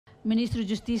Ministro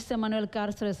Justiça Manuel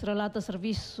Carceres relata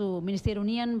serviço Ministério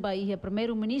União vai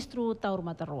primeiro-ministro Tauro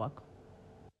Mataroaco.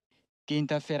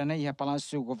 Quinta-feira, na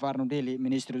Palácio Governo dele,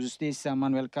 Ministro da Justiça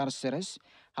Manuel Carceres,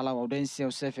 a audiência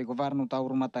ao chefe governo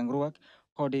Tauro Matangruac,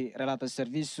 onde relata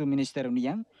serviço Ministério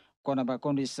União, com a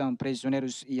condição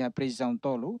prisioneiros e a prisão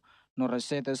tolo, no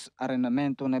receitas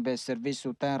arrendamento nebe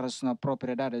serviço terras na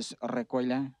propriedades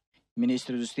recolha.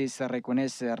 Ministro da Justiça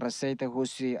reconhece a Reseita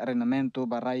Husi Arendamentu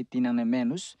barai Tinan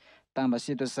menos, Tamba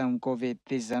situação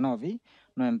Covid-19,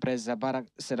 na empresa Barak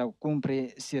será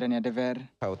cumprir sirenia dever.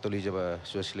 Autoriza a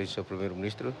Sua Excelência o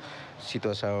Primeiro-Ministro,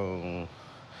 situação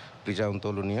prisão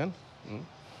tolunian,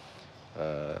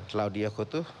 lá o dia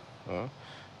coto,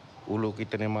 ulu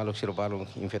kita nem malu sirbalong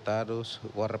infectados,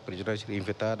 warra prisioneiros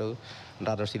infectados,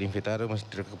 dados infectados, mas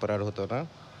recuperados hotona.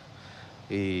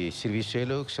 E serviço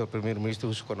ele que o primeiro-ministro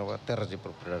usa com a terras de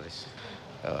propriedades.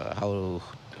 Ao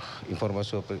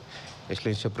informação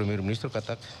excelência do primeiro-ministro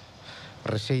kata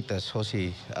receitas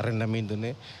Husi Arendamentu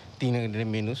ne Tinan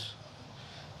menos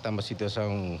Tamba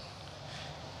situação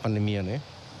pandemia ne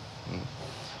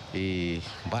e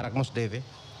barak mos deve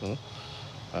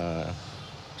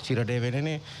sira deve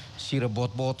ne sira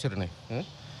bot sira ne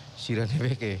sira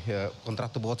deve que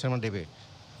contrato bot sira deve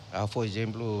por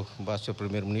exemplo basta o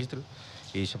primeiro-ministro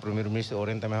e o primeiro-ministro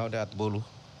Arendamentu at bolu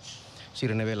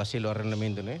sira neve la selo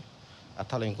arrendamento ne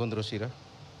atala encontro sira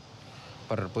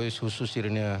para depois uso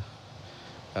sirnya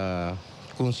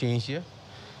consciência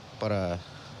para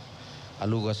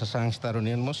alugar sasang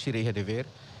staronian mos sira dever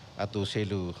atau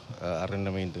selo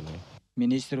arrendamento ne.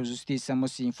 Ministro da Justiça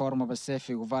mos informa o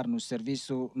chefe governo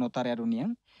serviço notariado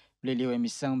união, leleu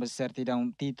emissão de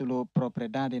certidão título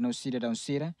propriedade no cidadão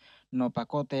sira no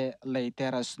pacote lei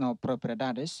terras no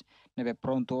propriedades, nebe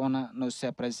pronto ona no se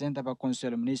apresenta para o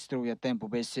Conselho Ministro e a tempo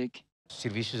basic.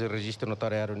 Serviços de registro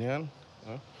notariado união,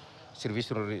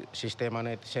 serviço do sistema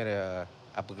net será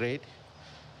upgrade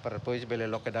para depois bele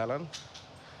lokedalan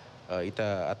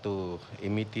ita atau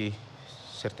emiti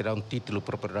certidão título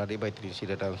propriedade by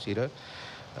cidadão sira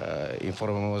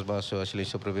informamos bahasa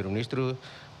Excelência Primeiro-Ministro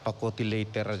pacote lei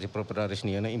terras de propriedades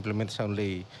niana implementação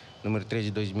lei número 3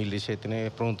 de 2017 né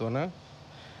pronto na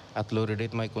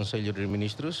atloredet mai Conselho de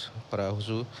Ministros para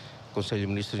uso Conselho de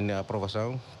Ministros na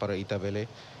aprovação para itabele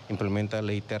implementar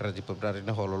lei terras de propriedades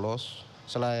na hololos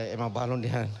sala emang balon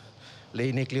dia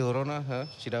lei nekli corona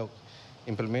sudah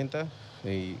implementa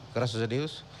e graças a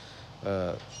Deus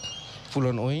full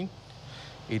on oin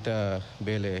ita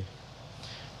bele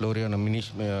Loriana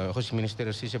Husi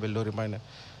Ministério Justiça bele lori maina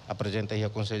apresenta aí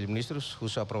ao Conselho de Ministros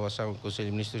usa aprovação do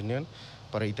Conselho de Ministros nian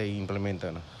para ita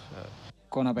implementa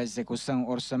Com a execução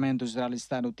orçamento geral do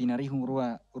Estado tinarihung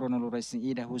rua ronoloresin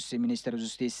ida Husi Ministério da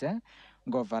Justiça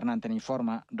governante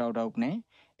informa daudaugne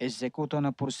executa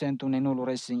na porcento nenulo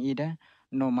resin ida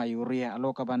no maioria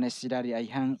aloca ba necessidade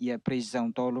aihan e a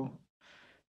prisão tolo.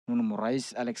 Nuno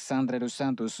Moraes Alexandre dos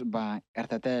Santos ba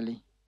RTTL.